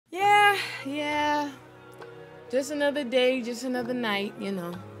Yeah. Just another day, just another night, you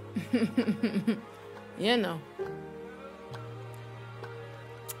know. You know.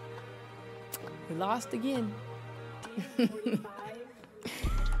 We lost again.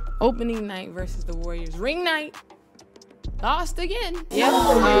 Opening night versus the Warriors. Ring night. Lost again. Yep.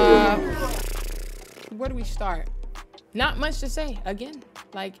 Where do we start? Not much to say.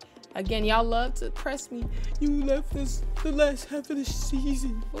 Again, y'all love to press me. You left us the last half of the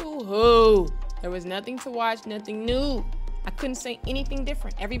season. Woohoo. There was nothing to watch, nothing new. I couldn't say anything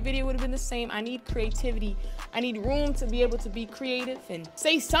different. Every video would have been the same. I need creativity. I need room to be able to be creative and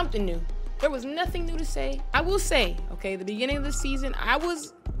say something new. There was nothing new to say. I will say, okay, the beginning of the season, I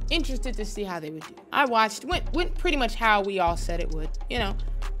was interested to see how they would do. I watched, went pretty much how we all said it would. You know,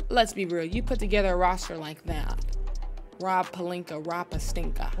 let's be real. You put together a roster like that. Rob Pelinka, Rob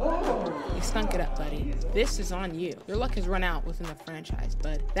Pastinka. You stunk it up, buddy. This is on you. Your luck has run out within the franchise,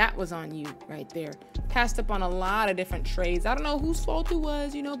 bud. That was on you right there. Passed up on a lot of different trades. I don't know whose fault it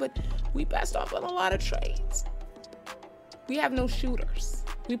was, you know, but we passed off on a lot of trades. We have no shooters.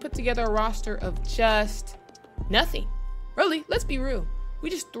 We put together a roster of just nothing. Really, let's be real.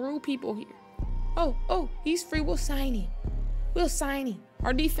 We just threw people here. Oh, he's free. We'll sign him. We'll sign him.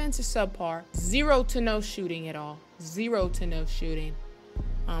 Our defense is subpar. 0 to no shooting at all. 0 to no shooting.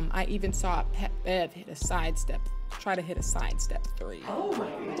 I even saw Pat Bev hit a sidestep. Try to hit a sidestep 3. Oh my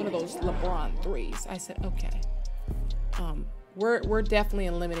God. One of those LeBron 3s. I said, okay. We're definitely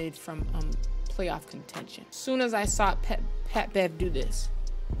eliminated from playoff contention. As soon as I saw Pat Bev do this,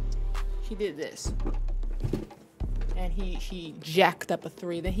 he did this. And he jacked up a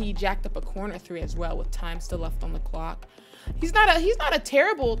 3. Then he jacked up a corner 3 as well with time still left on the clock. He's not a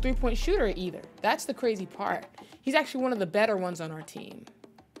terrible 3-point shooter either. That's the crazy part. He's actually one of the better ones on our team.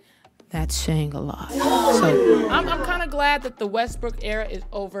 That's saying a lot. So I'm kind of glad that the Westbrook era is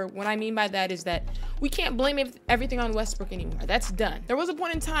over. What I mean by that is that we can't blame everything on Westbrook anymore. That's done. There was a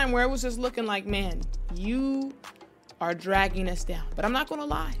point in time where it was just looking like, man, you are dragging us down. But I'm not gonna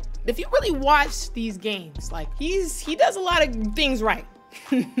lie. If you really watch these games, like he does a lot of things right.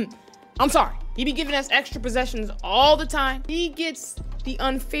 I'm sorry. He be giving us extra possessions all the time. He gets the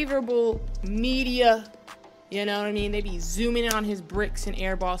unfavorable media, you know what I mean? They be zooming in on his bricks and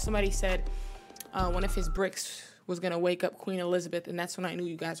air balls. Somebody said one of his bricks was gonna wake up Queen Elizabeth, and that's when I knew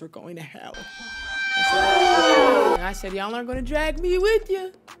you guys were going to hell. And I said, y'all aren't gonna drag me with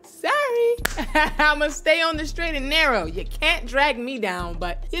you. Sorry. I'm gonna stay on the straight and narrow. You can't drag me down,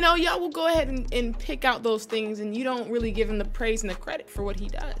 but you know, y'all will go ahead and pick out those things, and you don't really give him the praise and the credit for what he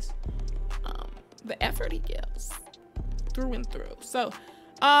does. The effort he gives through and through. So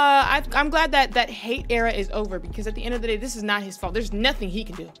I'm glad that hate era is over, because at the end of the day, this is not his fault. There's nothing he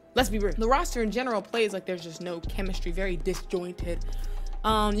can do. Let's be real. The roster in general plays like there's just no chemistry, very disjointed.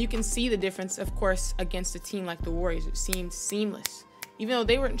 You can see the difference, of course, against a team like the Warriors. It seemed seamless. Even though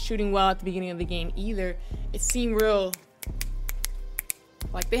they weren't shooting well at the beginning of the game either, it seemed real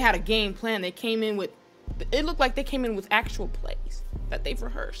like they had a game plan. They came in with, it looked like they came in with actual plays that they've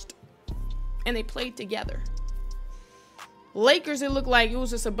rehearsed. And they played together. Lakers, it looked like it was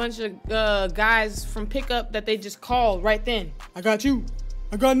just a bunch of guys from pickup that they just called right then. I got you.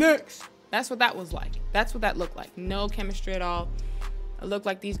 I got next. That's what that was like. That's what that looked like. No chemistry at all. It looked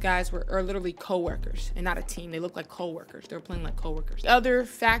like these guys are literally co-workers and not a team. They looked like co-workers. They were playing like co-workers. The other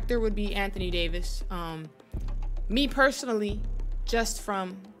factor would be Anthony Davis. Me personally, just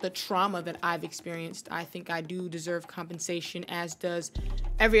from the trauma that I've experienced, I think I do deserve compensation, as does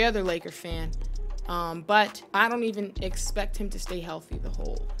every other Laker fan. But I don't even expect him to stay healthy the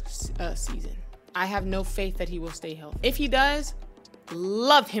whole season. I have no faith that he will stay healthy. If he does,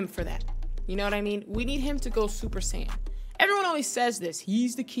 love him for that. You know what I mean? We need him to go Super Saiyan. Everyone always says this.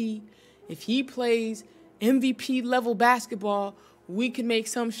 He's the key. If he plays MVP level basketball, we can make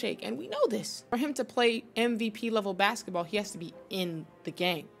some shake. And we know this. For him to play MVP level basketball, he has to be in the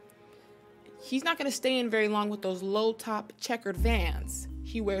game. He's not going to stay in very long with those low top checkered Vans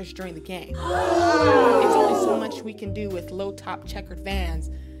he wears during the game. It's only so much we can do with low top checkered Vans.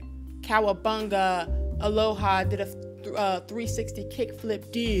 Cowabunga Aloha did a 360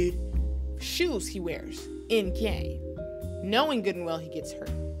 kickflip dude. Shoes he wears in game. Knowing good and well he gets hurt.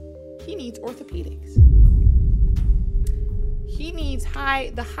 He needs orthopedics. He needs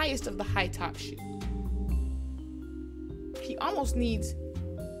the highest of the high top shoes. He almost needs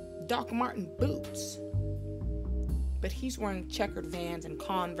Doc Marten boots. But he's wearing checkered Vans and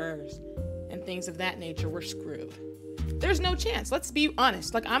Converse and things of that nature. We're screwed. There's no chance. Let's be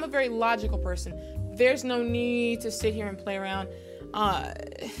honest. Like, I'm a very logical person. There's no need to sit here and play around.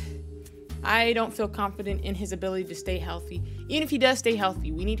 I don't feel confident in his ability to stay healthy. Even if he does stay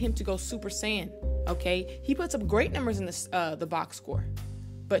healthy, we need him to go Super Saiyan, okay? He puts up great numbers in the box score.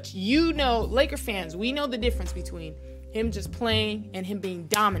 But you know, Laker fans, we know the difference between him just playing and him being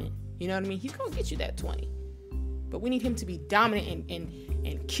dominant. You know what I mean? He's going to get you that 20. But we need him to be dominant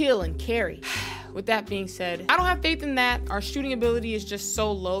and kill and carry. With that being said, I don't have faith in that. Our shooting ability is just so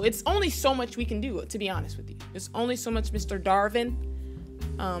low. It's only so much we can do, to be honest with you. There's only so much Mr. Darvin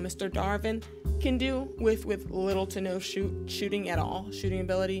can do with little to no shooting at all, shooting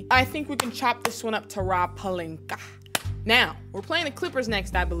ability. I think we can chop this one up to Rob Pelinka. Now, we're playing the Clippers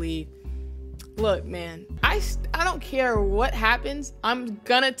next, I believe. Look, man, I don't care what happens. I'm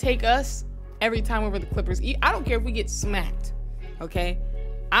gonna take us every time over the Clippers. I don't care if we get smacked, okay?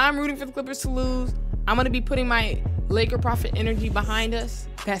 I'm rooting for the Clippers to lose. I'm going to be putting my Laker Prophet energy behind us.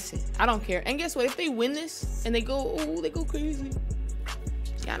 That's it. I don't care. And guess what? If they win this and they go crazy,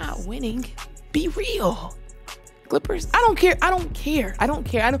 y'all not winning. Be real. Clippers, I don't care.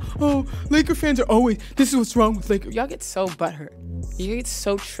 Oh, Laker fans are always, this is what's wrong with Lakers. Y'all get so butthurt. You get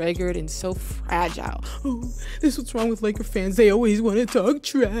so triggered and so fragile. Oh, this is what's wrong with Laker fans. They always want to talk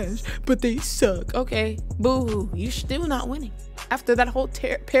trash, but they suck. Okay, boo-hoo. You're still not winning. After that whole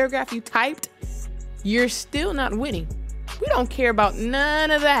paragraph you typed, you're still not winning. We don't care about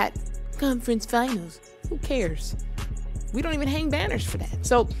none of that. Conference finals. Who cares? We don't even hang banners for that.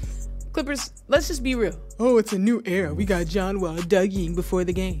 So, Clippers, let's just be real. Oh, it's a new era. We got John Wall dugging before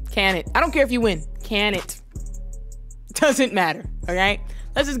the game. Can it? I don't care if you win. Can it? Doesn't matter, all right?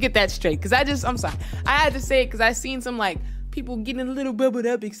 Let's just get that straight, because I'm sorry. I had to say it because I seen some, like, people getting a little bubbled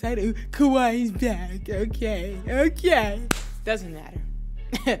up, excited. Kawhi's back. Okay. Doesn't matter.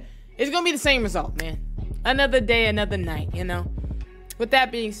 It's going to be the same result, man. Another day, another night, you know? With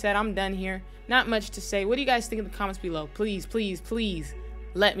that being said, I'm done here. Not much to say. What do you guys think in the comments below? Please,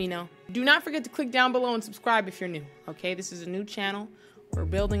 let me know. Do not forget to click down below and subscribe if you're new, okay? This is a new channel. We're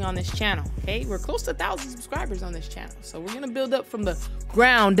building on this channel, okay? We're close to 1,000 subscribers on this channel. So we're going to build up from the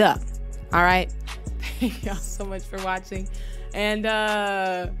ground up, all right? Thank y'all so much for watching. And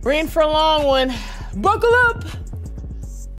we're in for a long one. Buckle up.